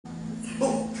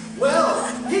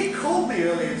me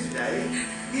earlier today.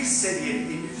 He said he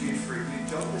had interviewed for a new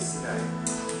job yesterday.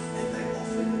 And they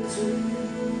offered it to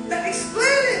him. That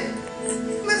explained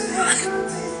it! Let's have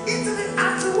contact internet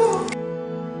after work.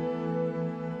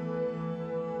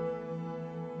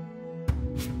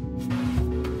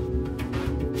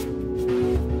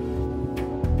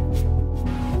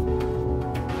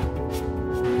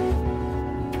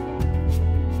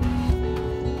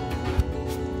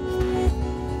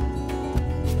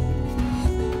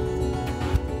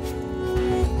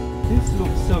 This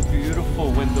looks so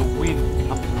beautiful when the wind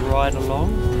comes right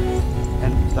along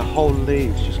and the whole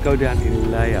leaves just go down in a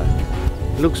layer.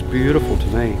 It looks beautiful to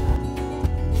me.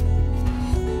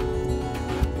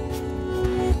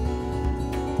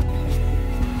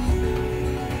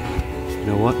 You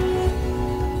know what?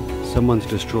 Someone's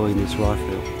destroying this rice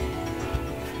field.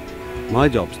 My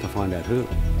job's to find out who.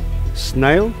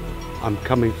 Snail, I'm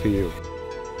coming for you.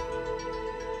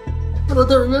 But I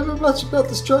don't remember much about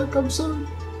the stroke, I'm sorry.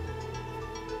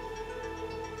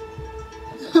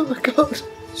 Oh my god,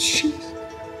 shit.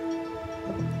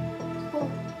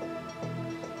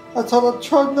 I thought I'd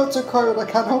try not to cry, but I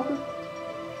can't help it.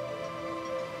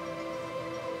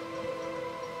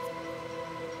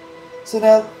 So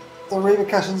now the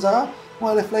repercussions are,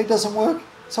 my left leg doesn't work,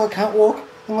 so I can't walk,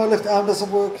 and my left arm doesn't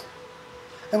work,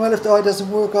 and my left eye doesn't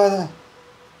work either.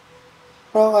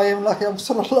 But I am lucky I'm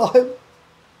still alive.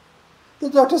 The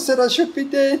doctor said I should be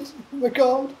dead. Oh my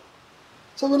god.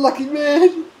 So I'm a lucky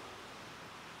man.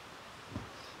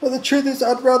 But the truth is,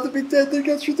 I'd rather be dead than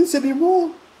go through this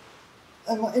anymore.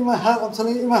 And in my heart, I'm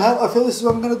telling you, in my heart, I feel this is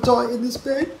where I'm going to die, in this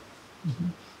bed.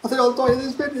 I think I'll die in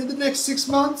this bed in the next 6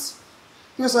 months.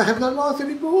 Because I have no life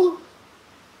anymore.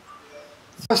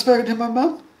 I've spoken to my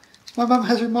mum. My mum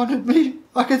has reminded me.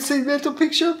 I can see mental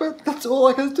picture, but that's all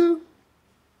I can do.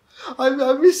 I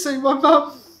miss seeing my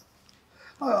mum.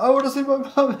 I want to see my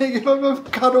mum, give my mum a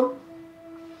cuddle.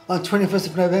 On 21st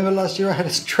of November last year, I had a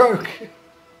stroke.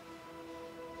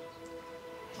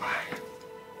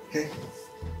 Okay.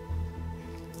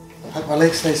 I hope my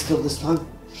legs stay still this time.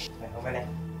 Okay, I'm ready.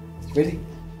 Ready?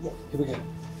 Yeah. Here we go.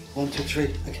 1, 2, 3.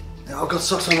 Okay. Now I've got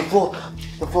socks on the floor.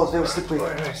 The floor's very slippery.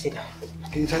 Right, sit down.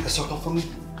 Can you take the sock off for me?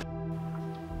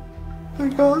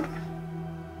 Thank God.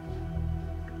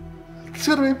 There's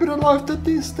got to be a bit of life than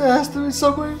this. There has to be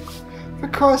somewhere. For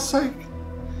Christ's sake.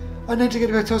 I need to get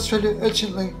back to Australia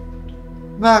urgently.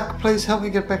 Mark, please help me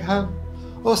get back home.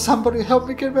 Or somebody help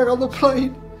me get back on the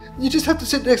plane. You just have to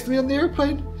sit next to me on the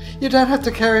airplane. You don't have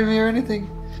to carry me or anything.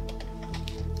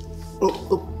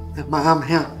 Oh, my arm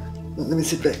here. Let me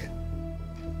sit back.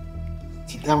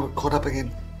 Sit down, we're caught up again.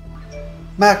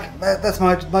 Mark, that's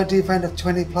my dear friend of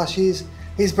 20 plus years.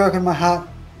 He's broken my heart.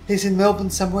 He's in Melbourne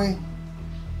somewhere.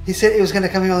 He said he was going to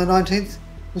come here on the 19th,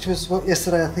 which was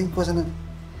yesterday, I think, wasn't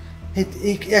it?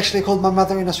 He actually called my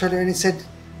mother in Australia and he said,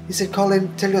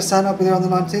 Colin, tell your son I'll be there on the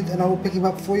 19th and I will pick him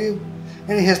up for you.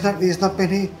 And he has not been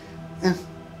here. And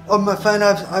on my phone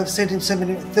I've sent him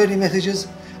 30 messages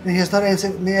and he has not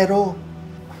answered me at all.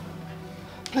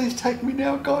 Please take me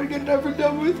now, God, get it over and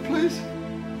done with, please.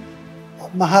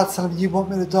 My heart's telling me you want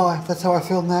me to die. That's how I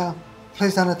feel now.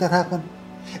 Please don't let that happen.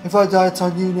 If I die, it's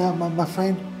on you now, my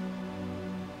friend.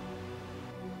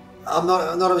 I'm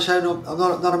not ashamed, I'm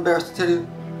not embarrassed to tell you.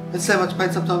 It's so much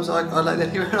pain sometimes I lay down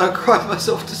here and I cry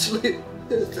myself to sleep.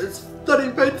 It's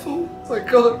bloody painful, my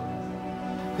God.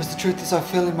 Because the truth is I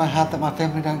feel in my heart that my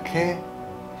family don't care.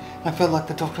 I feel like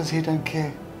the doctors here don't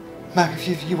care. Mark,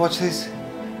 if you watch this,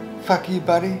 fuck you,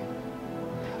 buddy.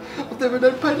 I've never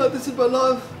known pain like this in my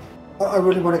life. I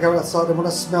really want to go outside, I want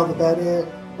to smell the bad air.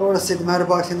 I want to see the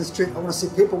motorbikes in the street, I want to see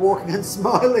people walking and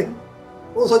smiling.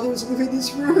 All I do is live in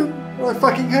this room, and I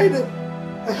fucking hate it.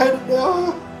 I hate it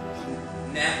now.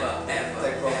 Never, ever.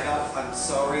 They broke up. I'm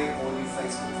sorry, all you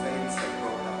Facebook fans, they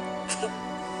broke up.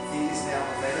 He is now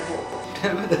available.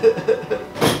 Damn it.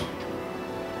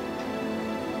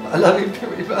 I love him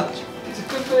very much. He's a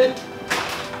good man.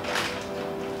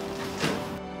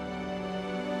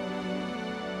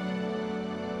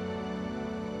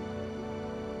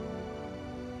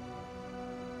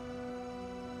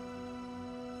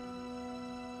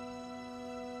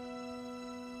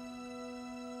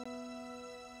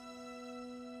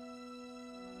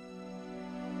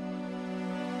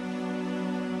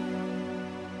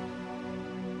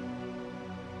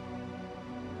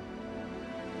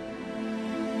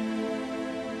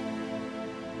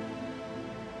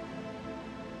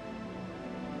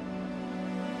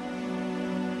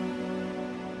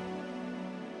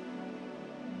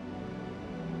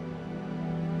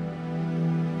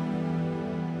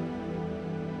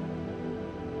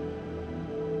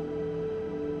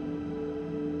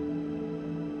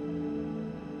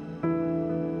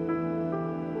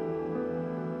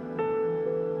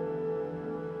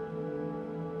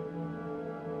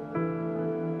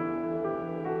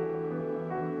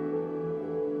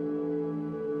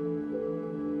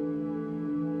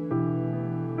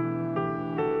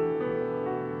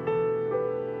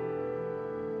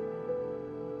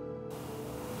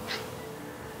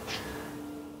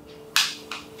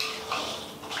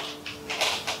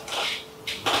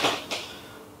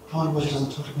 I wonder why she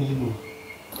doesn't talk to me anymore.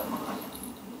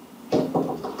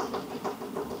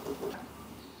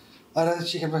 I don't think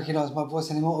she can recognise my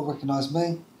voice anymore or recognise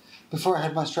me. Before I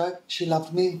had my stroke, she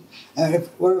loved me, and if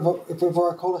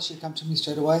whenever I call her, she'd come to me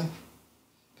straight away.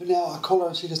 But now I call her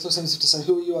and she just looks at me as if to say,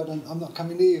 "Who are you? I'm not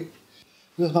coming near you."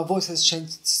 Because my voice has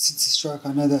changed since the stroke,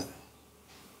 I know that.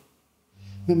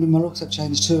 Maybe my looks have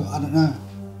changed too, I don't know.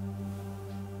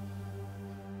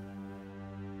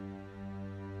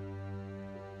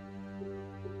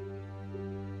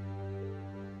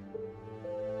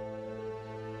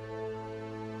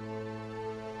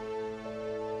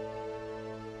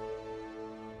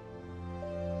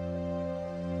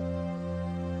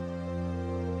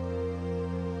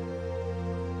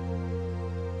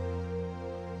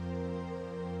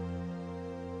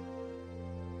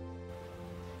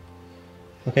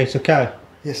 Okay, so Kye,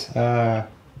 Yes.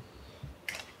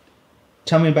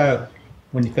 tell me about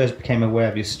when you first became aware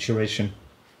of your situation.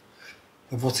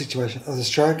 Of what situation? Of the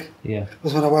stroke? Yeah. It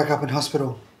was when I woke up in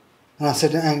hospital. And I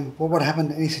said to Ang, "Well, what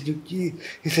happened?" And he said,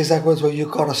 he says that words, "Well, you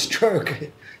got a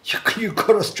stroke." you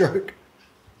got a stroke.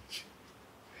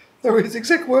 They were his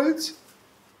exact words.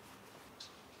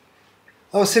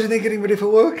 I was sitting there getting ready for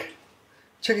work,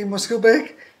 checking my school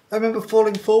bag. I remember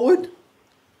falling forward.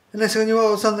 And next thing I knew,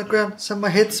 I was on the ground. So my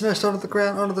head smashed onto the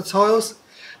ground, onto the tiles.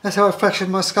 That's how I fractured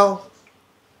my skull.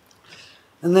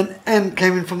 And then Anne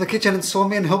came in from the kitchen and saw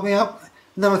me and helped me up.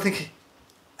 And then I think,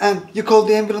 Anne, you called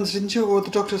the ambulance, didn't you? Or the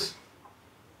doctors?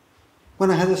 When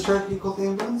I had the stroke, you called the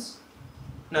ambulance?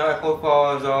 No, I called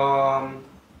for the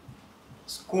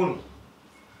school.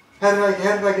 How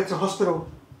did I get to hospital?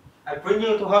 I bring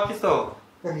you to hospital.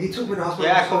 Like, he took me to hospital.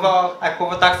 Yeah, I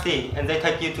call a taxi and they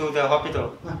take you to the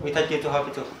hospital. We take you to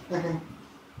hospital. Okay.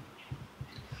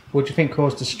 What do you think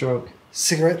caused the stroke?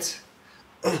 Cigarettes.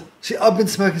 See, I've been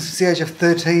smoking since the age of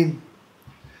 13.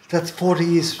 That's 40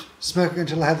 years smoking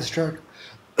until I had the stroke.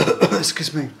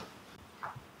 Excuse me.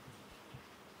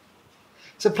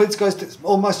 So please, guys, to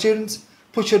all my students,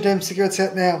 put your damn cigarettes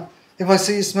out now. If I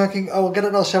see you smoking, I will get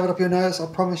it, I'll shove it up your nose, I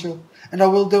promise you. And I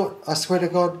will do it, I swear to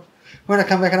God. When I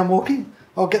come back and I'm walking,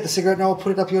 I'll get the cigarette and I'll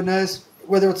put it up your nose.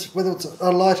 Whether it's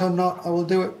a light or not, I will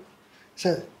do it.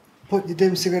 So put your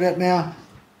damn cigarette out now.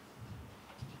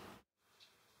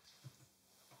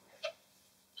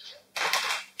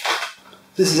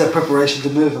 This is our preparation to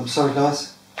move. I'm sorry,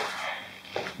 guys.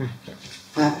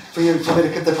 For me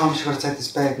to keep the promise, you've got to take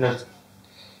this bag. No,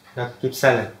 keep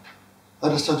silent. I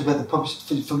just told you about the promise.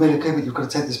 For me to keep it, you've got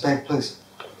to take this bag, please.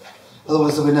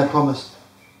 Otherwise, there'll be no promise.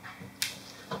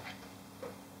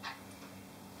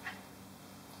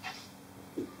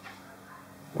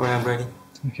 When I'm ready.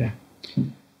 Okay.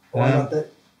 Why not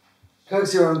that? Coke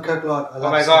Zero and Coke Light.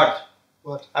 Oh my God.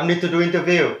 What? I need to do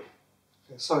interview.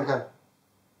 Okay, sorry, Coke.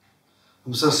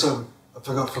 I'm so sorry. I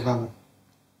forgot for a moment.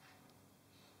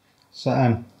 So,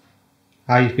 how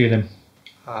are you feeling?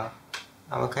 I'm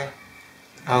okay.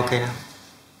 I'm okay now.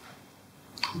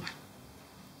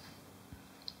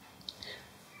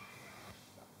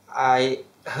 I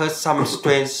heard some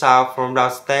strange sound from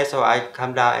downstairs, so I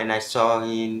come down and I saw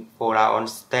him fall out on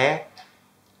the stair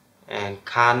and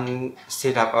can't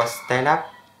sit up or stand up.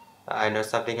 I know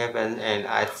something happened and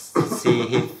I see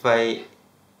his face,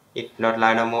 it's not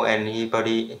like normal, and his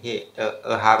body,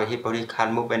 half of his body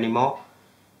can't move anymore.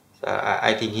 So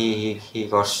I think he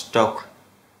got stroke.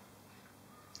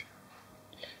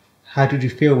 How did you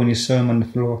feel when you saw him on the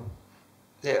floor?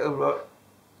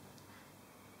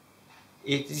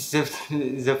 It's the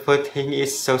first thing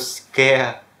is so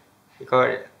scared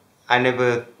because I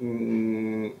never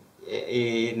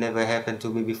it never happened to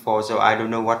me before, so I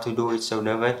don't know what to do. It's so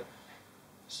nervous,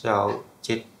 so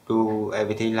just do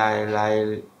everything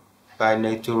like by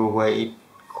natural way.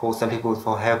 Call some people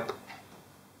for help.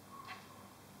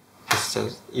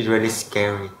 It's really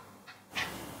scary.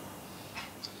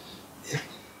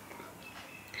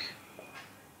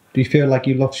 Do you feel like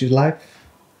you lost your life?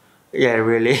 Yeah,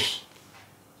 really.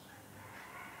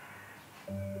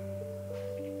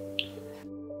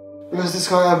 Because this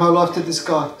guy, I owe my life to this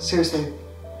guy, seriously.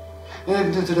 And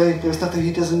even till today, there's nothing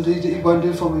he doesn't do, he won't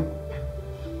do for me.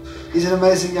 He's an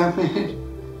amazing young man.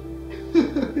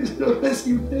 He's an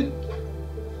amazing man.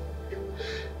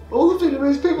 All the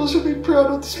Vietnamese people should be proud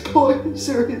of this boy, I'm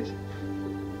serious.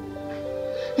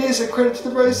 He is a credit to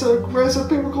the race of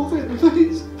people called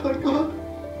Vietnamese, my God.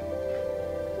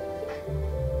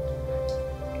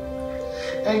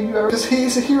 And you are, because he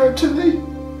is a hero to me.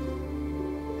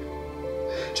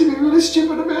 To be really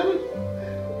stupid about it.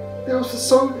 There was a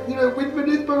song, you know, Wind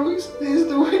Beneath My Wings. Here's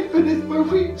the wind beneath my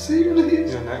wings. He really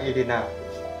is. No, it did not.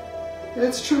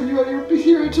 That's true, you're a big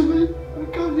hero to me. Oh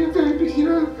God, you're a very big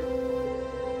hero.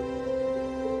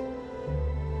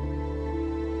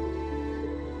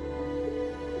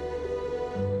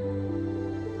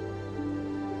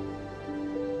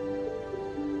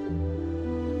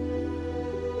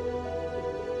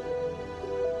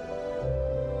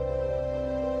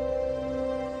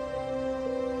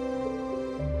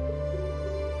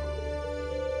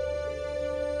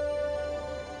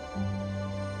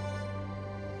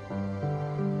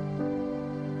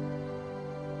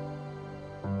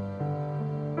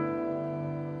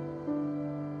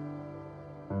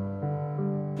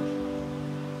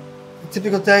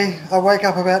 typical day, I wake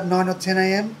up about 9 or 10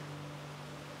 a.m.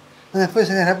 And the first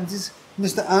thing that happens is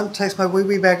Mr. Aunt takes my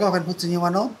wee bag off and puts a new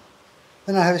one on.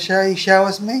 Then I have a shower, he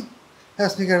showers me,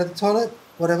 helps me go to the toilet,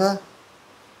 whatever.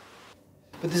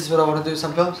 But this is what I want to do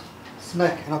sometimes.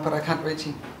 Smack, but I can't reach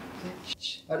him.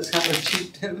 I just can't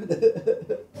reach him.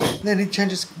 Then he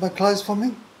changes my clothes for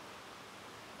me.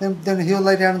 Then he'll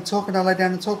lay down and talk, and I'll lay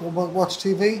down and talk, we'll watch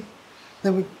TV.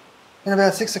 Then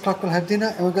about 6 o'clock we'll have dinner,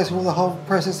 and we'll go through the whole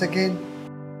process again.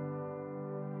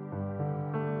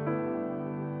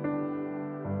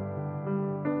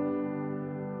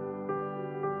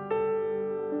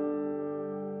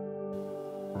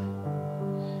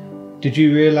 Did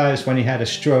you realise when he had a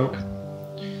stroke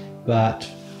that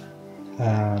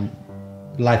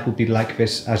life would be like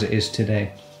this as it is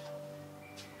today?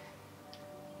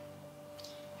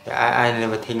 I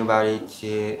never think about it.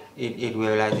 It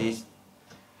will like this.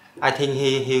 I think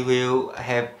he will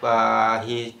have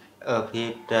his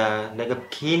next of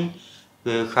kin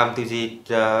will come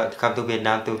to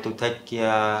Vietnam to take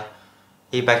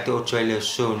he back to Australia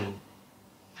soon.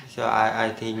 So I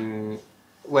think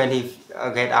when he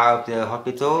get out of the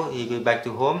hospital, he will back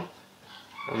to home.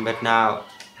 But now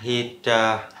he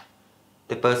the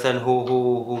person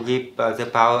who give the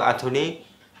power Anthony.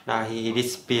 Now he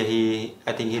disappeared.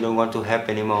 I think he don't want to help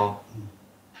anymore.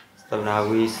 So now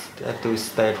we have to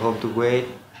stay at home to wait.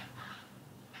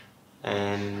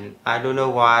 And I don't know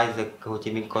why the Ho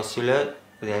Chi Minh consulate,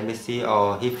 the embassy,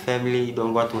 or his family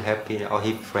don't want to help him, or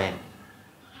his friend.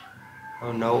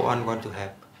 Or no one want to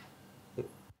help.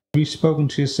 Have you spoken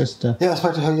to your sister? Yeah, I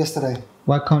spoke to her yesterday.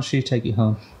 Why can't she take you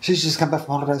home? She's just come back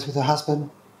from holidays with her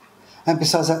husband. And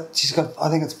besides that, she's got, I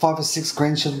think it's 5 or 6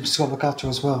 grandchildren she's got to look after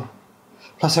as well.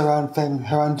 Plus her own family,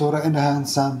 her own daughter and her own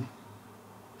son.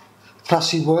 Plus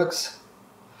she works.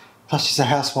 Plus she's a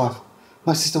housewife.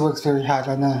 My sister works very hard,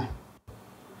 I know.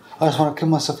 I just want to kill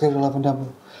myself, get it all over and done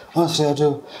with. Honestly, I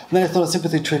do. And then it's not a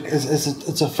sympathy trick,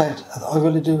 it's a fact. I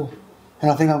really do.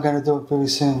 And I think I'm going to do it very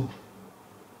soon.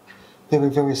 Very,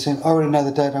 very soon. I already know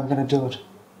the date I'm going to do it.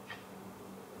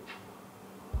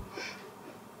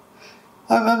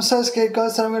 I'm so scared,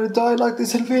 guys, that I'm going to die like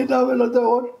this in Vietnam, and I don't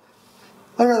want.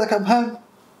 I'd rather come home.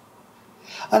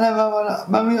 I know,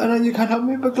 Mummy, I know you can't help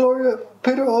me, but Gloria,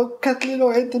 Peter, or Kathleen,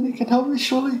 or Anthony can help me,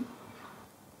 surely.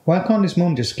 Why can't his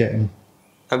mum just get him?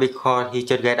 Because he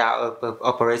just get out of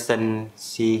operation,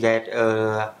 she get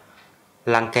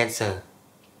lung cancer.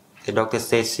 The doctor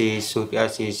says she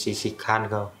can't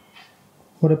go.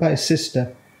 What about his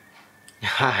sister?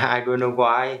 I don't know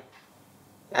why.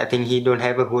 I think he don't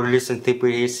have a good relationship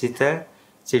with his sister.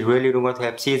 She really don't want to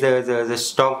have. She's the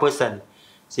strong person.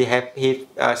 She have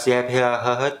her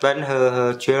husband,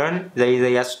 her children.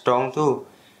 They are strong too,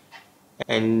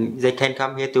 and they can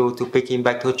come here to pick him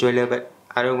back to Australia. But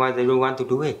I don't want. They don't want to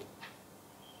do it.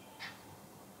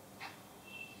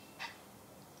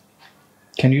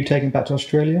 Can you take him back to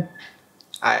Australia?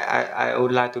 I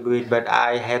would like to do it, but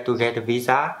I have to get a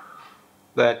visa.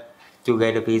 But to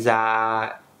get a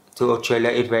visa to Australia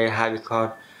is very hard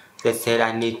because they said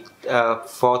I need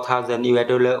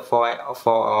 $4,000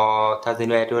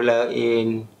 $4,000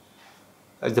 in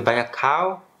the bank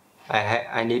account.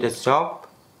 I need a job.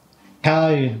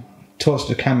 Kye talks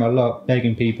to the camera a lot,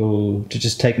 begging people to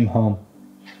just take him home.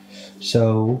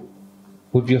 So,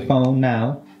 with your phone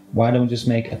now, why don't we just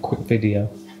make a quick video?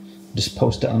 Just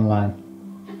post it online.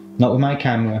 Not with my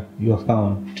camera, your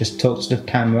phone. Just talk to the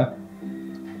camera.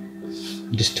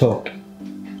 Just talk.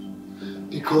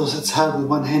 Because it's hard with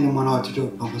one hand and one eye to do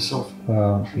it by myself.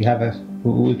 Well, you have a.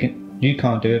 You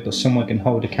can't do it, but someone can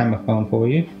hold a camera phone for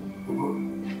you.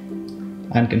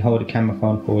 And can hold a camera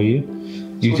phone for you.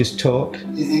 You just talk.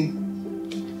 You think?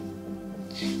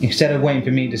 Instead of waiting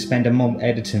for me to spend a month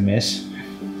editing this,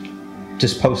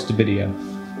 just post the video.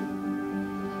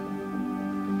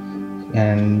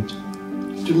 And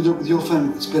You can do it with your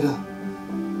phone, it's better.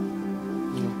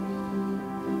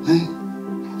 Hey?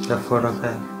 The phone,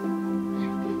 okay.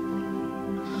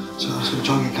 So I'm just going to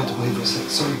try and get comfortable here for a sec.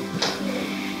 Sorry.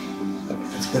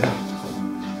 That's better.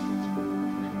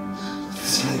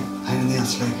 Sleep. Pain in the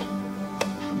ass, sleep.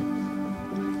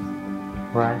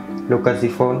 Right. Look at the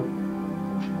phone.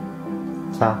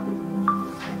 Stop.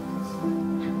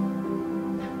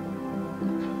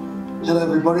 Hello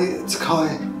everybody, it's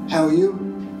Kye. How are you?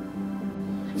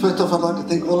 First off, I'd like to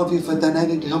thank all of you for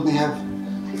donating to help me have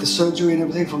the surgery and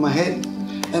everything for my head.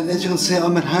 And as you can see,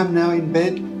 I'm at home now in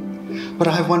bed. But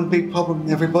I have one big problem,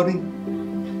 everybody.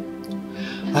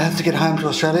 I have to get home to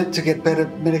Australia to get better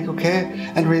medical care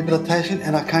and rehabilitation,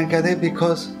 and I can't go there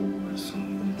because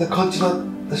the consulate,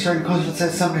 the Australian consulate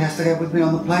says somebody has to go with me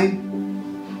on the plane.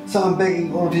 So I'm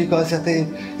begging all of you guys out there,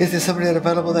 is there somebody out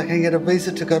available that can get a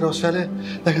visa to go to Australia?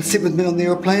 That can sit with me on the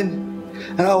aeroplane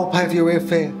and I will pay for your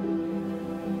airfare.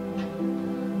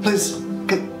 Please,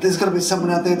 there's got to be someone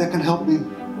out there that can help me.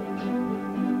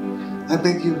 I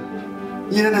beg you.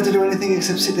 You don't have to do anything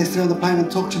except sit next to me on the plane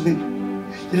and talk to me.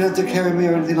 You don't have to carry me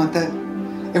or anything like that.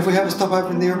 If we have a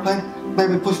stopover in the airplane,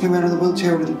 maybe push me around in the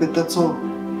wheelchair a little bit, that's all.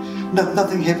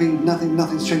 Nothing heavy,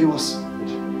 nothing strenuous.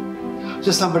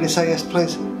 Just somebody say yes,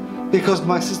 please. Because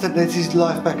my assistant needs his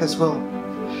life back as well.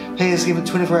 He has given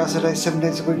 24 hours a day, 7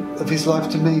 days a week of his life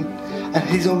to me. And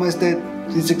he's almost dead.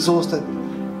 He's exhausted.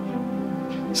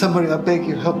 Somebody, I beg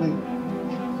you, help me.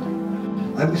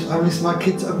 I miss my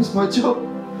kids, I miss my job,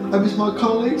 I miss my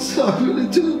colleagues, I really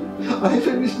do. I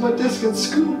even miss my desk at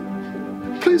school.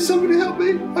 Please somebody help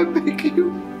me, I beg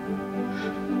you.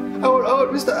 I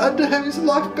want Mr. Ann to have his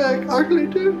life back, I really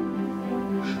do.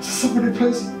 So somebody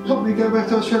please help me go back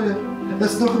to Australia.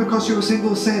 That's not going to cost you a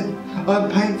single cent. I'm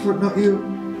paying for it, not you.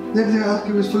 The only thing I ask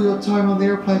you is for your time on the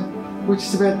airplane, which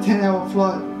is about a 10-hour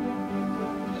flight.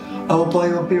 I will buy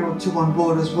you a beer or two on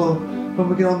board as well. When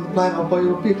we get on the plane, I'll buy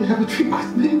you a beer to have a drink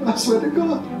with me, I swear to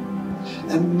God.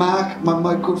 And Mark,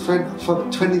 my good friend for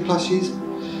 20 plus years.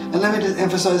 And let me just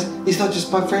emphasise, he's not just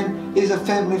my friend, he's a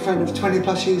family friend of 20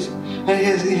 plus years. And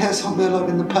he has helped me a lot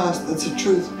in the past, that's the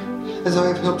truth, as I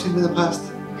have helped him in the past.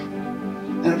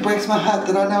 And it breaks my heart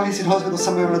that I know he's in hospital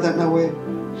somewhere and I don't know where.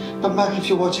 But Mark, if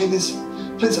you're watching this,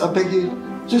 please, I beg you,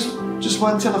 just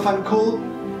one telephone call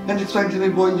and explain to me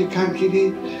why you can't get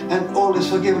here, and all is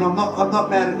forgiven. I'm not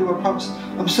mad at you, I promise.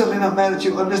 I'm certainly not mad at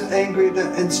you. I'm just angry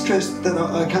and stressed that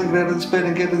I can't get out of this bed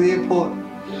and get to the airport.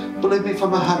 Believe me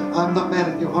from my heart, I'm not mad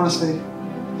at you, honestly.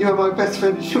 You are my best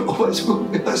friend, you always will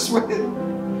be, I swear.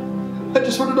 I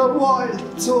just want to know why,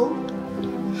 that's all.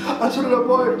 I just want to know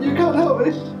why you can't help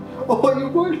me, or why you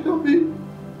won't help me.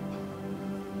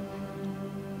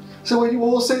 So when you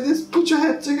all see this, put your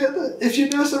hands together. If you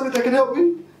know somebody that can help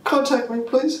me, contact me,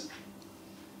 please.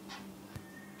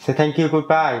 So thank you,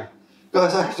 goodbye.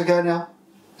 Guys, I have to go now.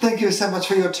 Thank you so much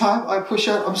for your time. I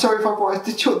appreciate it. I'm sorry if I've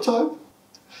wasted your time.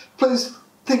 Please,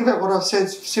 think about what I've said,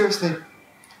 seriously.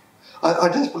 I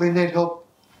desperately need help.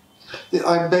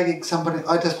 I'm begging somebody.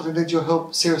 I desperately need your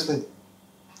help, seriously.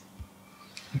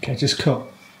 Okay, just cut.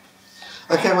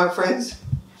 Okay, my friends.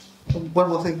 One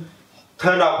more thing.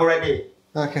 Turn off already.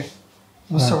 Okay.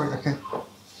 I'm sorry, okay.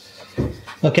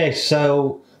 Okay,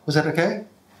 so... Was that okay?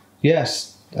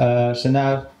 Yes. So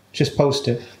now, just post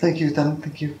it. Thank you, darling.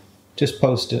 Thank you. Just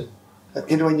post it.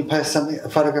 You know when you post something, a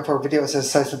photograph or a video, it says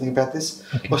say something about this?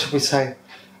 Okay. What should we say?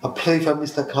 A plea for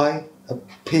Mr. Kye? A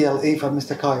PLE for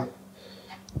Mr. Kye?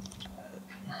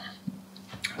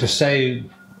 Just say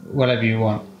whatever you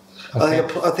want. Okay.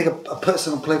 I think a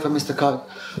personal plea for Mr. Kye.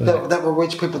 Yeah. That will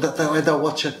reach people, that way they'll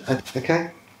watch it.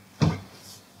 Okay?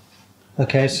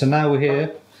 Okay, so now we're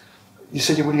here. You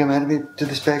said you wouldn't come out of me. Do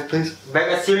this bag, please.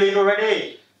 Bag is sealed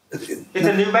already. It's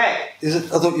a new bag. Is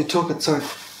it? I thought you took it, sorry.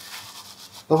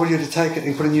 I want you to take it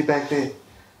and put a new bag there.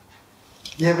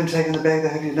 You haven't taken the bag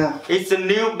there, have you? No. It's a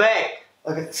new bag.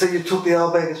 Okay, so you took the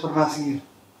old bag, is what I'm asking you.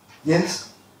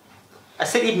 Yes? I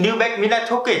said it's new bag, mean I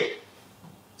took it.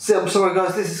 See, I'm sorry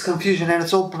guys, this is confusion and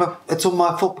it's all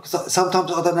my fault because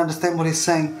sometimes I don't understand what he's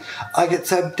saying. I get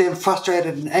so damn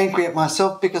frustrated and angry at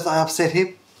myself because I upset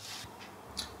him.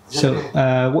 So,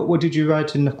 what did you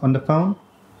write on the phone?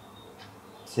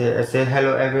 I said,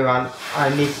 hello everyone, I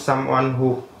need someone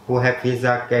who have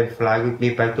visa can fly with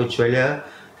me back to Australia.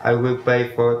 I will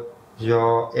pay for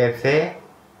your airfare.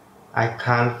 I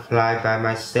can't fly by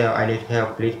myself, I need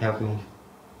help, please help me.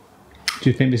 Do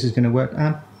you think this is going to work,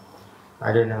 Anne?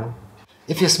 I don't know.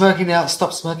 If you're smoking now,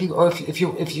 stop smoking, or if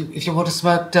you want to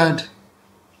smoke, don't.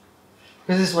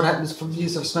 Because this is what happens from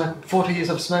years of smoking, 40 years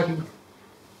of smoking.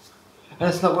 And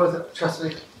it's not worth it, trust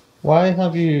me. Why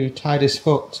have you tied his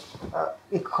foot?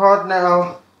 Because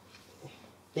now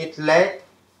it's late,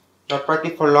 not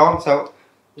practice for long, so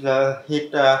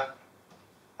his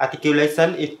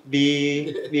articulation is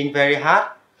being very hard.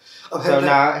 I've had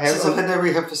no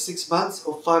rehab for 6 months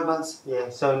or 5 months. Yeah,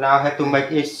 so now I have to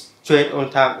make it straight on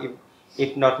time.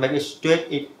 If not make it straight,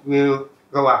 it will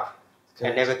go up.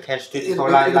 Okay. I never can straight for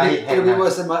it'll be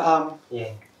worse than my arm.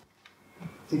 Yeah.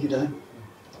 Think you don't?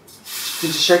 Did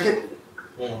you shake it?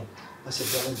 Yeah. I said,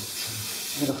 darling,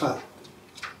 I'm gonna fart.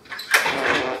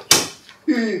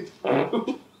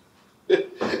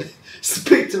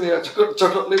 Speak to me, I've got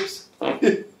chocolate lips.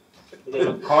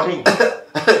 They're recording.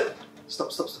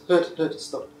 Stop, hurt,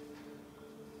 stop.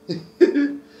 I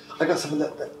got some of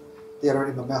that deodorant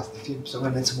in my mouth, the fumes, so I'm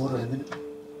going to need some water in a minute.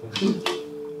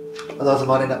 Otherwise I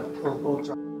might end up all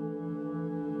dry.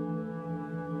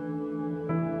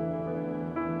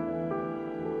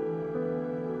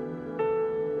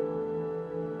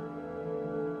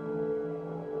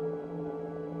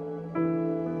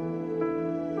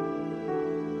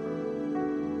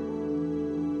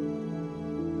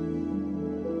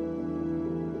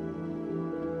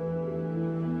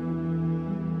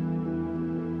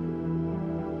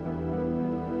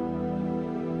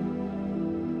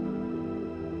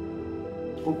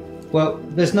 Well,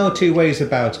 there's no two ways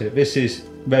about it. This is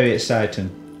very exciting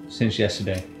since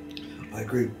yesterday. I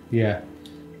agree. Yeah.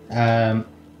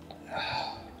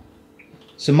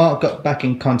 So Mark got back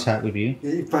in contact with you.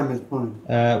 Yeah, he phoned me this morning.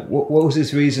 What was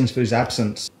his reasons for his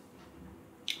absence?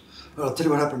 Well, I'll tell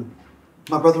you what happened.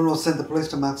 My brother-in-law sent the police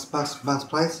to Mark's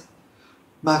place.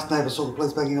 Mark's neighbour saw the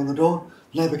police banging on the door.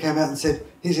 The neighbour came out and said,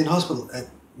 he's in hospital at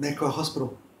Necro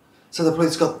Hospital. So the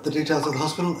police got the details of the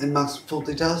hospital and Mark's full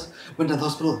details, went to the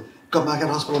hospital, got Mark out of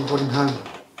hospital and brought him home.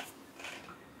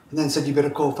 And then said, you better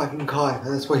call fucking Kye.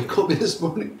 And that's why he called me this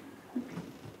morning.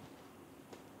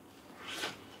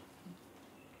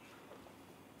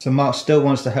 So Mark still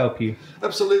wants to help you?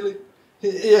 Absolutely.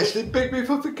 He actually begged me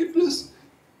for forgiveness.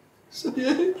 So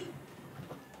yeah.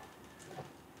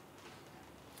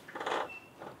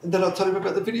 And then I told him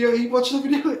about the video. He watched the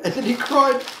video and then he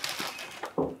cried.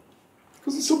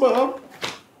 Because he saw my arm.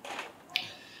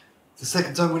 The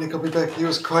second time when he got me back, he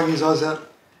was crying his eyes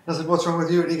out. I said, what's wrong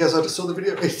with you? And he goes, I just saw the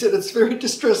video. He said, it's very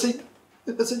distressing.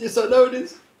 I said, yes, I know it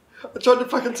is. I tried to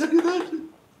fucking tell you that.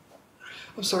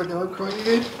 I'm sorry, now I'm crying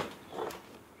again.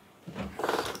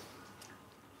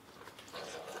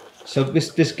 So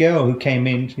this girl who came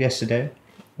in yesterday,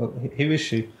 who is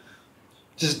she?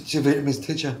 She's a Vietnamese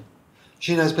teacher.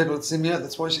 She knows people that see me out,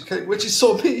 that's why she came. When she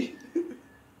saw me.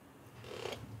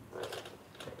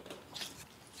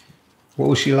 What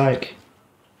was she like?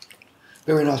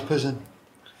 Very nice person.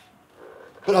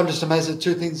 But I'm just amazed at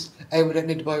two things. A, we don't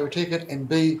need to buy her a ticket, and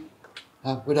B,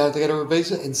 we don't have to get her a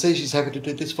visa, and C, she's happy to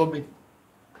do this for me.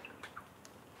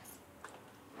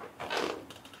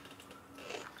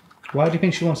 Why do you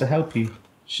think she wants to help you?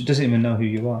 She doesn't even know who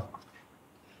you are.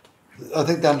 I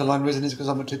think the underlying reason is because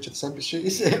I'm a teacher at the same as she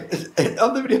is. And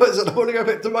on the video, I said I want to go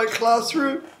back to my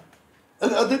classroom.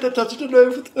 And I think I touched a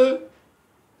nerve with her.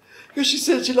 Because she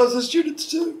said she loves her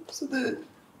students too. So there.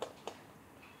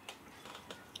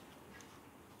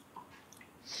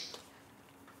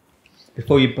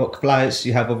 Before you book flights,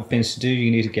 you have other things to do. You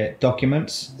need to get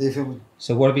documents. Do you feel me?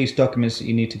 So what are these documents that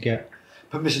you need to get?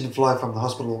 Permission to fly from the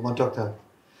hospital with my doctor.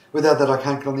 Without that, I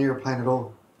can't get on the airplane at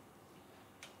all.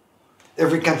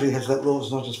 Every country has that law, it's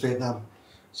not just Vietnam.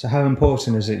 So how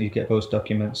important is it you get those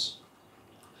documents?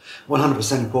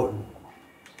 100% important.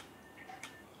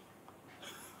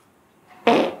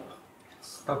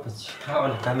 Stop it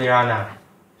on camera now.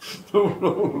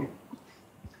 No.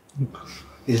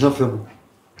 He's not filming.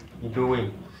 You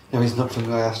doing? No, he's not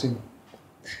filming, I asked him.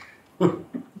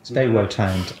 It's very well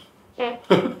timed.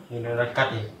 You know that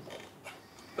cut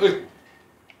it.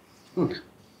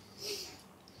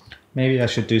 Maybe I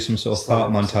should do some sort of fart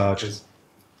montage.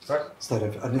 Slow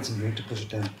down. I need some room to push it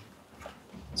down.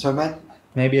 Sorry, mate?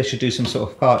 Maybe I should do some sort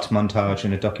of fart montage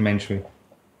in a documentary.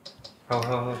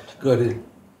 Oh. Good idea.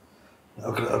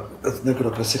 That's no good.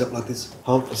 I've got to sit up like this.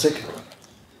 Hold for a sec.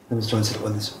 Let me try and sit up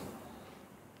like this.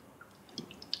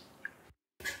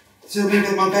 See the wind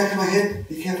at my back of my head?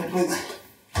 Be careful, please.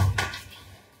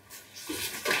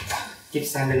 Keep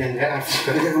standing in there.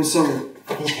 I'm sorry.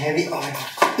 Fucking heavy oil.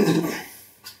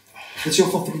 It's your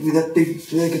fault for giving me that big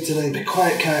burger today. Be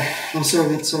quiet, Kye. I'm sorry,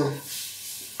 man, sorry.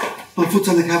 My foot's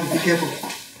on the carpet, be careful.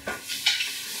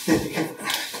 Yeah, be careful.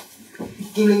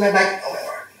 Give me my back.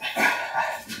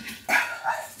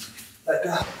 Let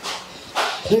go.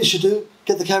 What you should do,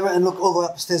 get the camera and look all the way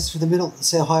upstairs through the middle and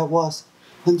see how high it was.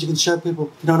 Then you can show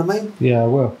people, you know what I mean? Yeah, I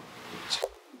will.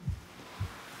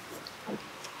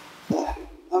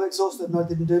 I'm exhausted and I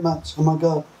didn't do much. Oh my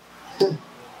god.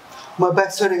 My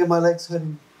back's hurting and my leg's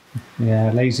hurting.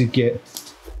 Yeah, lazy git.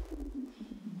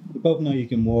 You both know you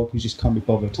can walk, you just can't be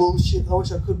bothered. Bullshit. I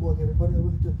wish I could walk, everybody. I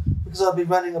really do. Because I'd be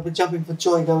running, I'd be jumping for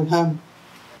joy going home.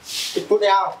 Put it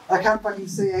out. I can't fucking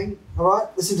see, eh?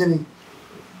 Alright? Listen to me.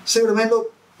 See what I mean?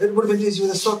 Look, it would have been easy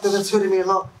with a sock, that's hurting me a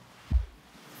lot.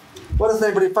 Why doesn't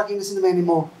anybody fucking listen to me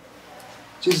anymore?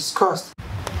 Jesus Christ.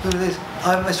 Look at this.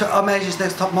 I'm Asia's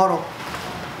next top model.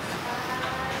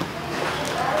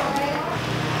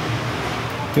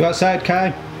 You outside,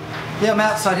 Kye? Yeah, I'm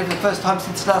outside here for the first time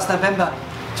since last November.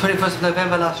 21st of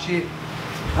November last year.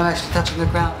 I'm actually touching the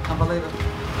ground. I can't believe it.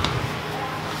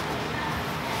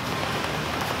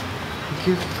 Thank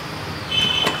you.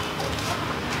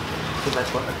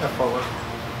 Forward.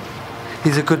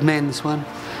 He's a good man, this one.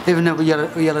 Even though we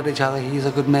yell at each other, he's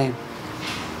a good man.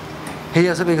 He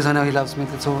yells at me because I know he loves me,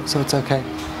 that's all, so it's okay.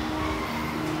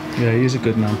 Yeah, he's a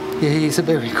good man. Yeah, he's a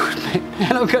very good man.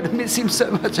 And I'm going to miss him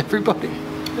so much, everybody.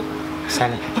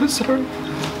 Sally. I'm sorry.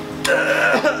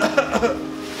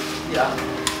 Yeah.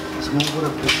 Some more water,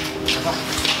 please.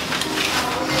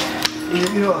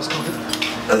 You know what I was talking.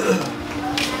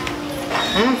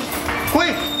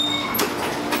 Quick!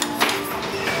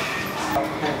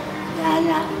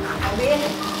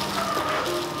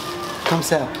 Come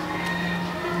sao?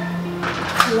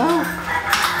 Hello.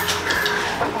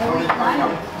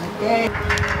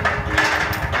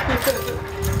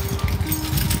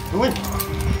 Louis,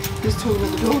 He's talking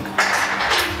with the dog.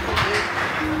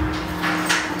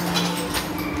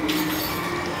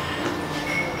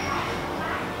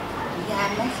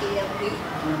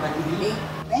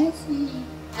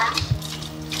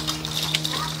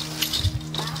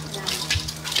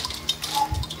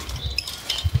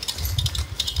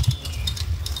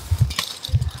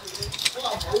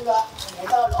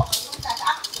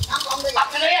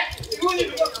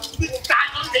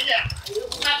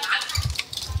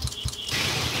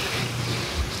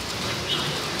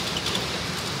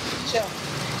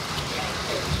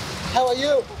 How are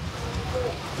you?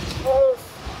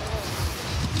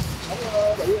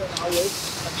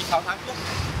 Chị 6 tháng trước.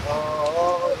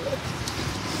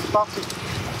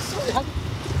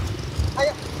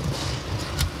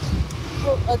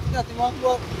 Nothing wrong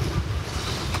with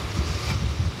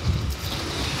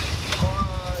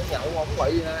Nhậu không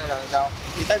bị gì hay là sao?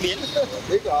 Bị tai biến.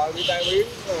 Biết rồi, bị tai biến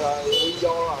rồi nguyên do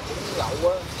là cũng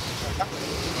nhậu á.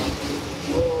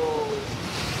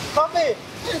 Mommy!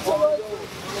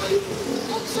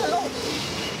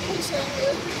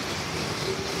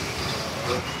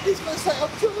 He's gonna say I'm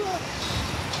true.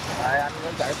 Tại anh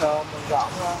nó chạy thơm mình gọn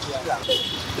đó.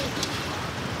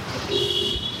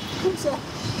 Không sao.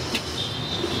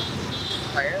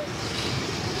 Khỏe.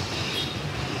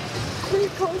 Khỏe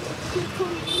con.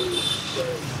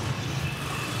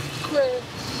 Khỏe.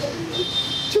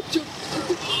 Chúc.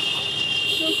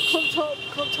 Không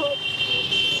thơm.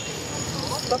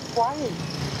 Tấm quá gì.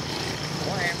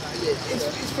 Của em là cái gì?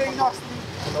 It's very nice.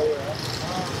 Tôi rồi đó.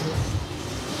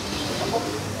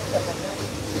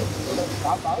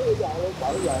 Bỏ bây giờ luôn, bỏ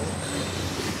bây giờ.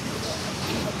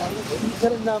 He's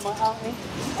hitting my arm, eh?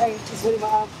 Hey, he's hitting my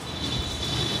arm.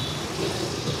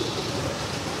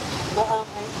 My arm,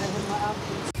 eh? He's hitting my arm.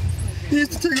 He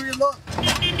used to take me a lot.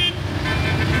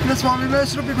 That's why I'm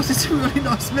emotional, because he's a really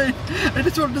nice man. I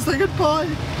just wanted to say goodbye.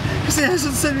 Because he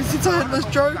hasn't seen me since I had my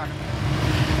stroke.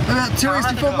 About 2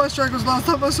 weeks before my stroke was the last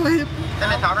time I saw him.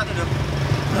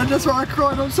 And that's why I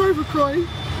cried. I'm sorry for crying.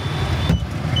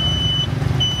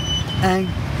 Ang.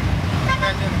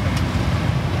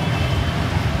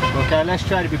 Okay, let's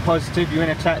try to be positive. You're in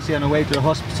a taxi on the way to the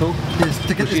hospital. Yes,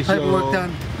 to get this paperwork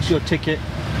done. It's your ticket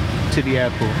to the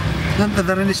airport. They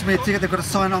don't issue me a ticket, they've got to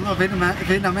sign on a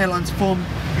Vietnam Airlines form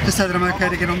to say that I'm okay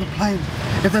to get on the plane.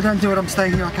 If they don't do it, I'm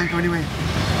staying here, I can't go anywhere.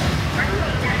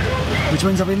 Which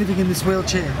means I'll be living in this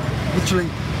wheelchair, literally.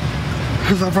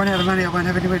 Because I've run out of money, I won't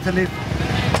have anywhere to live.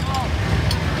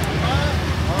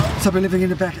 So I'll be living in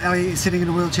the back alley, sitting in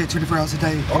a wheelchair 24 hours a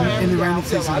day in the rainy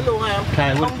season.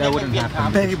 Okay, that wouldn't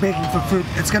happen. Begging for food.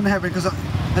 It's going to happen because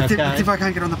if I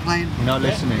can't get on the plane. You're not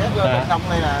listening.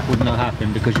 That would not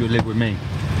happen because you live with me.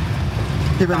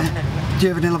 Do you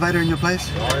have an elevator in your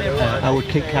place? I would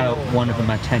kick out one of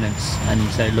my tenants and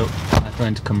say, look, my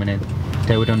friend's coming in.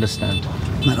 They would understand.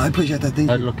 Mate, I appreciate that. Thank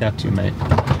you. I'd look after you, mate.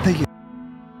 Thank you.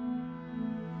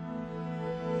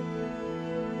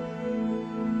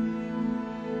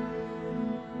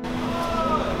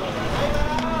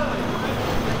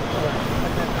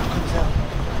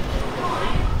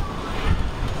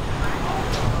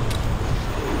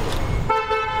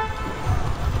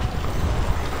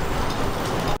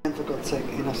 For God's sake,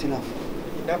 enough's enough.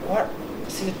 Enough what?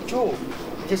 It's the truth.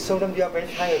 Just told them you are very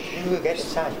tired. You will get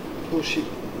tired. Bullshit,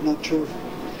 not true.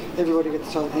 Everybody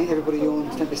gets tired, everybody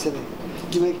yawns, don't be silly.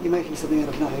 You're making something out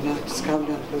of nothing now, just calm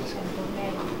down please.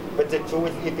 But the truth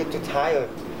is, if you're too tired,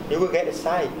 you will get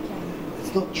tired.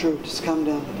 It's not true, just calm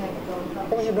down.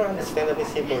 How will you not understand that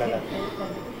it's simple like that?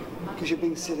 Because you're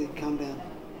being silly, calm down.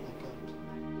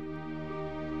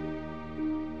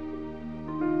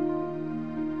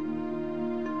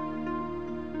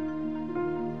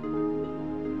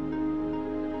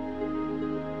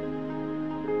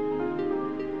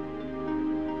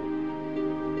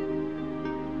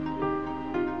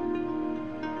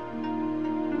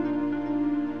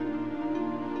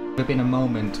 Have been a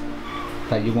moment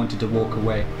that you wanted to walk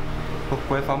away? Walk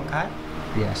away from Kye?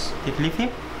 Yes. Did you leave him?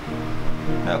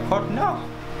 No, of course no.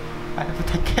 I have to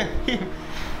take care of him.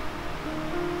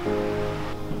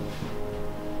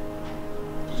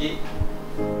 Chị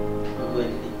quên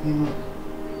đi.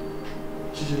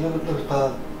 Chị chỉ lên được bà.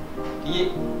 Chị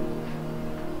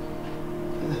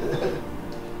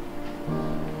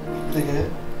Think of it.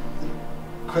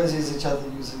 Crazy as each other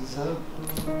using so.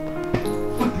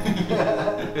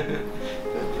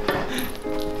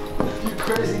 You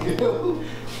crazy girl.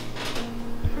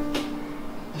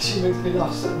 She makes me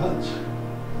laugh so much.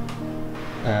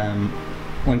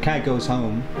 When Kye goes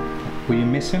home, will you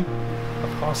miss him?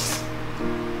 Of course.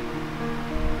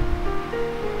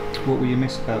 What will you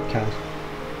miss about Kye?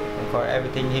 For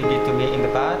everything he did to me in the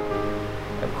past.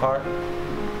 Of course,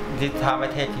 this time I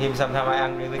take him, sometimes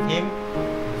I'm angry with him.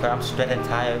 But I'm stressed and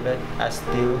tired, but I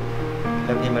still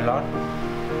love him a lot.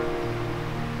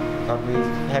 Because we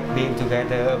have been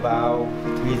together about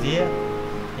 3 years,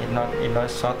 in not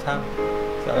short time.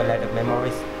 So a lot of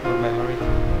memories, good memories.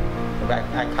 But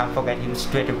I can't forget him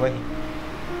straight away.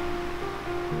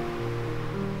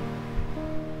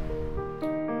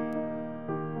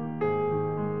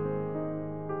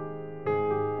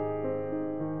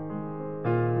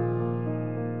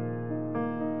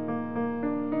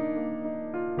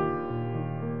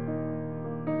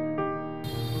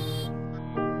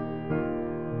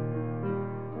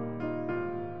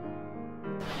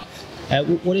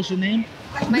 What is your name?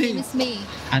 My name is Me.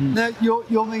 And No,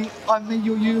 you're me. I'm me.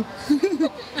 You're you.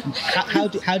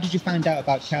 how did you find out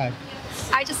about Kye?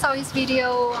 I just saw his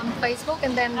video on Facebook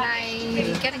and then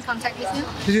I get in contact with him.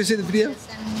 Did you see the video? Yes,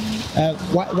 and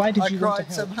Why did I you want to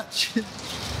cried so help? much.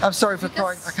 I'm sorry for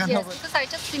crying. I can't help it. because I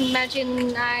just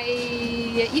imagine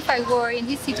if I were in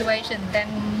his situation,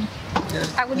 then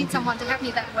I would need someone to help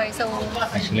me that way. So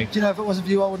Actually, Do you know, if it wasn't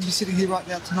for you, I wouldn't be sitting here right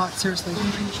now tonight, seriously.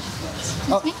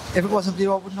 Oh, if it wasn't for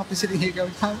you, I would not be sitting here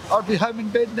going home. I'd be home in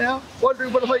bed now,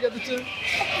 wondering what am I going to do.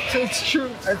 So it's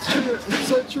true, it's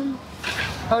so true.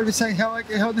 I would be saying, how in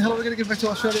the hell are we going to get back to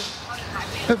Australia?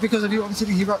 But because of you, I'm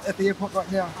sitting here right at the airport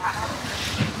right now.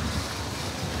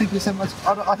 Thank you so much.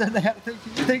 I don't know how to thank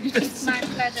you. Thank you. it's my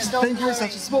pleasure. Don't Thank you is worry.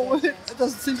 such a small word. It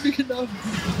doesn't seem big enough.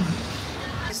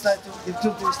 You do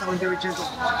this now very gentle.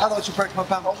 Otherwise you break my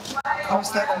bum. I will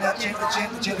start now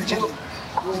gently.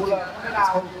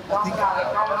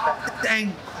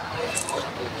 Dang.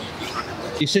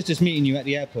 your sister's meeting you at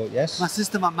the airport, yes? My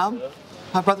sister, my mum,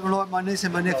 my brother-in-law, my niece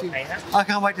and my nephew. I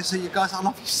can't wait to see you guys. I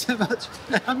love you so much.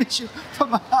 I miss you from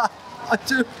my heart. I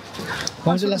do. When was I the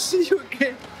want to last- see you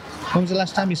again. When was the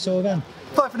last time you saw them?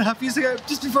 5.5 years ago,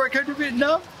 just before I came to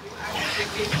Vietnam.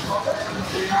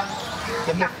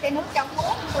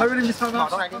 I really miss my mum.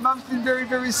 My mum's been very,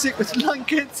 very sick with lung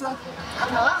cancer.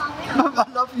 Mum, I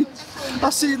love you.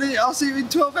 I'll see you there. I'll see you in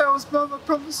 12 hours, Mum, I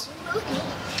promise.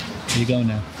 You go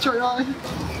now. Try on.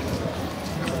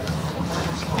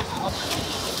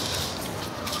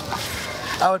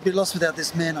 I would be lost without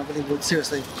this man, I really would,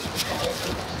 seriously.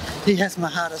 He has my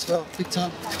heart as well, big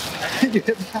time. You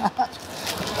have my heart.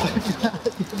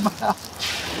 You have my heart.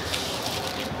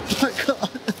 Oh my God.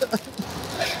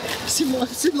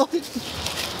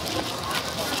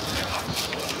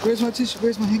 Where's my tissue?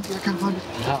 Where's my hanky? I can't find it.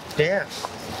 There.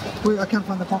 Wait, I can't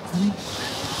find the box.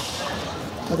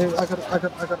 Oh, there, I got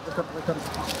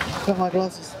it. Got my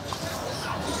glasses.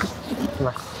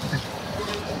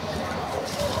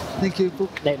 Thank you, book.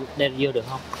 Đeo vô được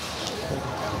không?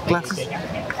 Glasses.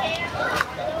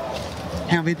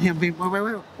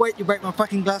 Wait, wait, you break my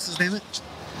fucking glasses, damn it.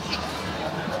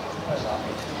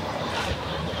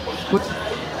 What?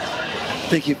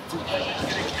 Thank you.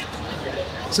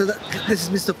 So this is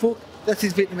Mr. Phuc. That's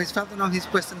his Vietnamese father, and I'm his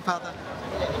Western father.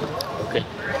 Okay.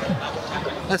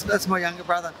 That's my younger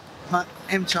brother,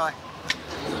 M Chai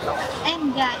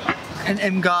Em gái. and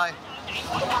M Guy.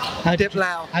 Dep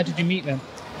Lao. How did you meet them?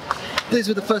 These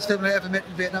were the first family I ever met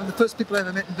in Vietnam, the first people I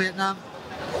ever met in Vietnam.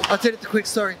 I'll tell you the quick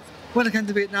story. When I came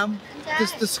to Vietnam,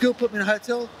 the school put me in a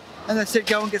hotel and they said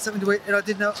go and get something to eat, and I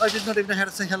did not even know how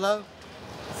to say hello.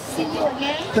 See you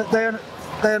again. But they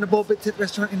own a ball bit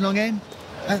restaurant in Long An,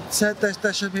 and so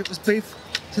they showed me it was beef.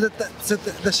 So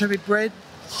they showed me bread.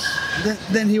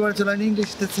 Then he wanted to learn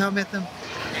English. That's how I met them.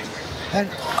 And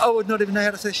I would not even know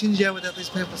how to say Xin Jiao without these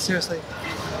people. Seriously,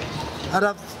 I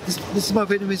love this. This is my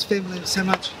Vietnamese family so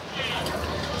much.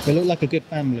 They look like a good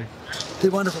family. They're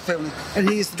a wonderful family, and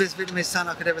he is the best Vietnamese son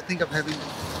I could ever think of having.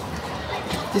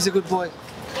 He's a good boy,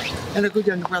 and a good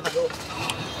younger brother.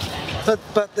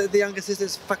 But the younger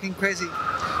sister's fucking crazy.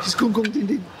 She's kung kung din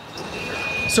din.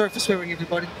 Sorry for swearing,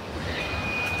 everybody.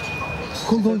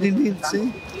 Kung kung din din,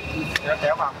 see?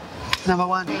 Kéo vào. Number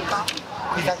one.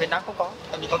 Visa Việt Nam không có,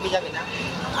 tại vì có visa Việt Nam.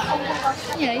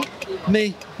 Gì vậy? Me.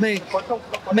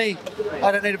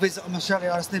 I don't need a visa. I'm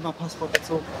Australia. I just need my passport. That's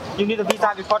all. You need a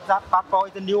visa because that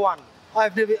passport is a new one.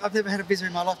 I've never had a visa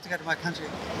in my life to go to my country.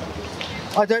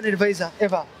 I don't need a visa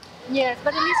ever. Yes,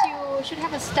 but at least you should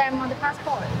have a stamp on the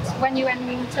passport. When you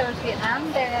enter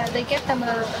Vietnam, they give them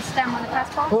a stamp on the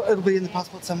passport. Well, it'll be in the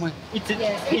passport somewhere. It's Yes,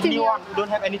 a it's in new your- one. You don't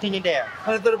have anything in there.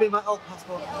 And that'll be my old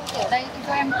passport. Ở đây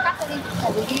cho em cắt ra đi.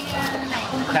 Tại vì cái này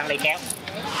không có. Đang lấy kéo.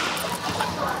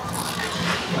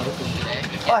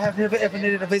 I have never ever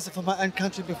needed a visa for my own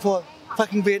country before.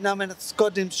 Fucking Vietnam and its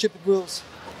goddamn stupid rules.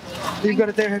 You've got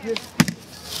it there, have you?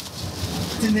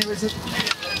 It's in there, is it?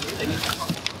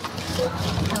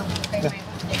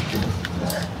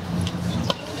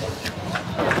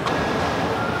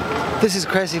 This is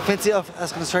crazy. Fancy of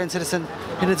asking an Australian citizen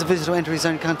who needs a visa to enter his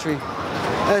own country.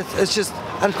 It's just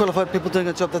unqualified people doing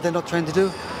a job that they're not trained to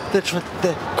do.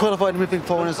 They're qualified and ripping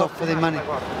foreigners off for their money.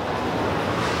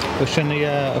 Well, shouldn't the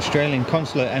Australian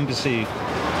consulate embassy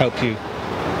help you?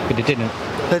 But they didn't.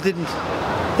 They didn't.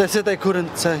 They said they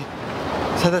couldn't, so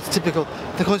that's typical.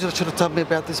 The consulate should have told me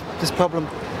about this problem.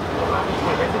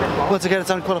 Once again, it's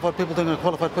unqualified people doing a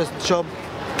qualified person's job.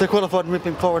 They're qualified and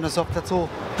ripping foreigners off, that's all.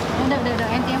 Được,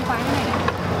 em cho em khoái cái này.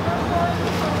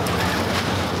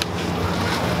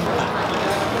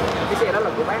 Cái xe đó là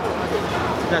của bác luôn.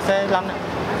 Là xe lăn này.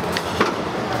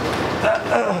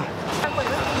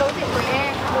 Đối diện với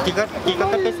em. Chỉ có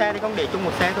cái xe đi, không để chung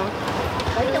một xe thôi.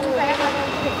 Đấy chung xe thôi.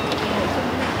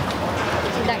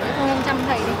 Chị đẩy cho em chăm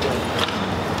thầy đi.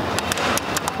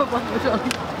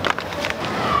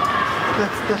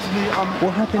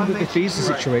 What happened with the visa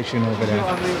situation over there?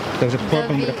 There was a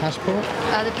problem with the passport?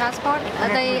 The passport,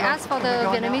 they asked for the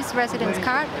Vietnamese residence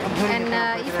card, and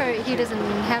if he doesn't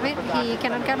have it, he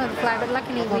cannot get on the flight, but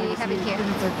luckily we have it here.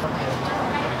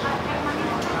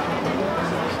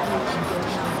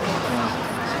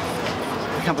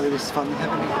 I can't believe this is finally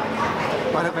happening.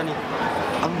 What happening?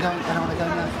 I'm going, I don't want to go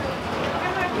now.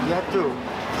 You have to.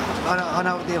 I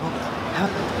know what the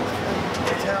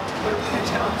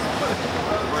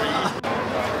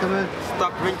Come on.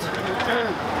 Stop reaching.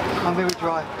 I'm very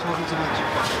dry, talking too much.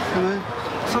 Come on.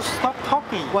 So stop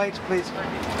talking. Wait, please.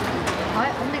 Hỏi,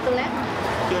 ông đi từ left.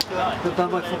 Chưa.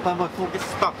 By my foot. Just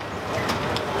stop.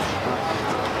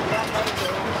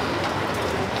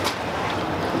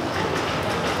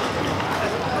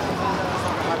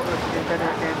 Better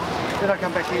again. Then I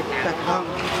come back here, back home.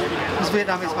 Because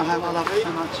Vietnam is my home, I love it so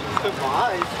much.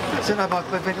 So no, my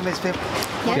Vietnamese people.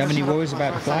 Do you have any worries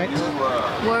about the flight?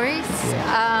 Worries?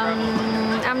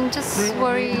 I'm just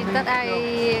worried that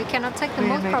I cannot take the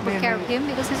most proper care of him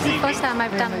because this is the first time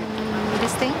I've done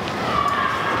this thing.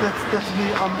 That's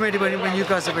me. I'm ready when you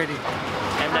guys are ready.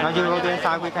 Now you go to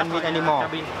inside, we can't meet anymore.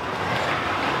 Can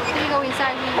you go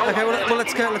inside? Okay, well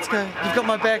let's go. You've got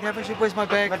my bag, haven't you? Where's my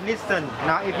bag? But listen,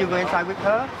 now if you go inside with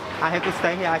her, I have to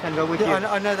stay here, I can go with you.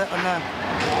 I know that, I know.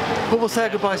 But we'll say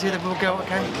goodbyes here, then we'll go,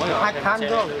 okay? I can't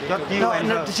go, just you and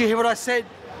her. Did you hear what I said?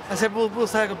 I said we'll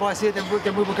say goodbyes here, then we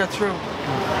will go through.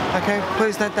 Okay?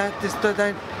 Please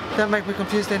don't make me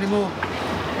confused anymore.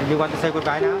 You want to say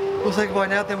goodbye now? We'll say goodbye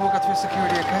now, then we'll go through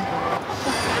security, okay?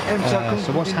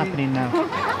 So what's happening now?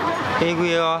 He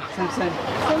will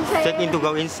check in to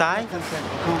go inside,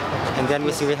 and then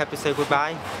we will have to say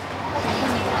goodbye.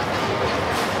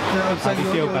 How do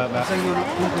you feel about that? A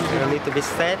little bit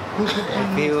sad.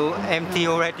 I feel empty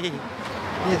already.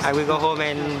 Yes. I will go home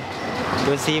and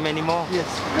don't see him anymore. Yes.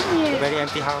 Very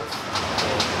empty house.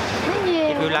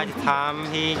 If you like the time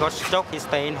he got struck, he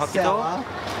stay in hospital.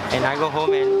 And I go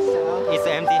home and it's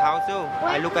an empty house too.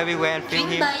 I look everywhere and feel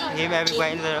him everywhere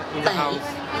in the house.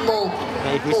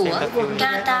 And if we send the feeling.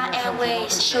 Qatar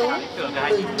Airways số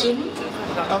 19.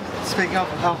 Speaking of,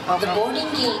 The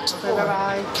boarding gate for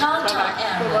Qatar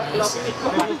Airways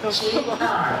GR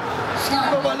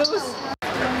flight.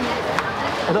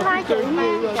 Hai chữ nha,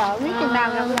 trời biết chừng nào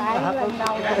gặp lại lần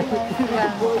đầu lại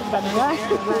bình quá.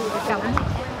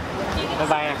 Bye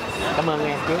bye. Cảm ơn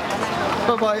em trước.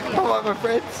 bye my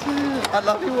friends. I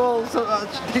love you all so much.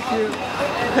 Thank you.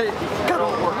 Hey, cut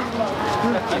over.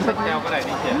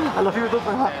 I love you with all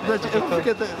my heart. Don't you ever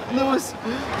forget that.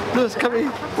 Louis, come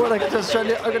here. When I get to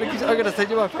Australia, I'm gonna send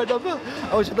you my phone number.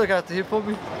 I want you to look after him for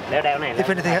me. If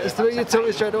anything happens to me, you tell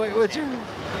me straight away, would you?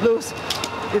 Louis,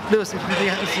 if anything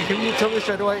happens to him, you tell me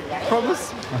straight away.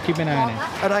 Promise? I'll keep an eye on it.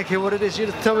 I don't care what it is, you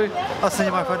just tell me. I'll send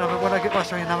you my phone number. When I get my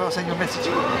Australian number, I'll send you a message.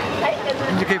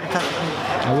 And you keep in touch with me.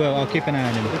 I will, I'll keep an eye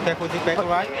on him. Be careful with the bag,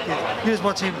 alright? Yeah. You just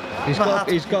watch him.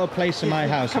 He's got a place in my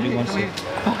house if he wants to.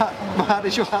 My heart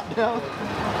is your heart now.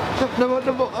 No more. I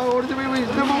want to be with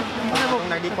you. No more. Hôm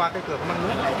nay đi qua cái cửa mang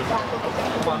nước này thì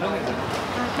còn nước này.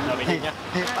 Hey,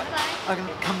 I'm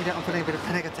gonna calm me down. I'm feeling a bit of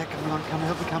panic attack coming on. Can you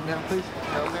help me calm down, please?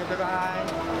 Okay, bye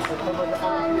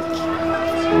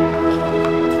bye.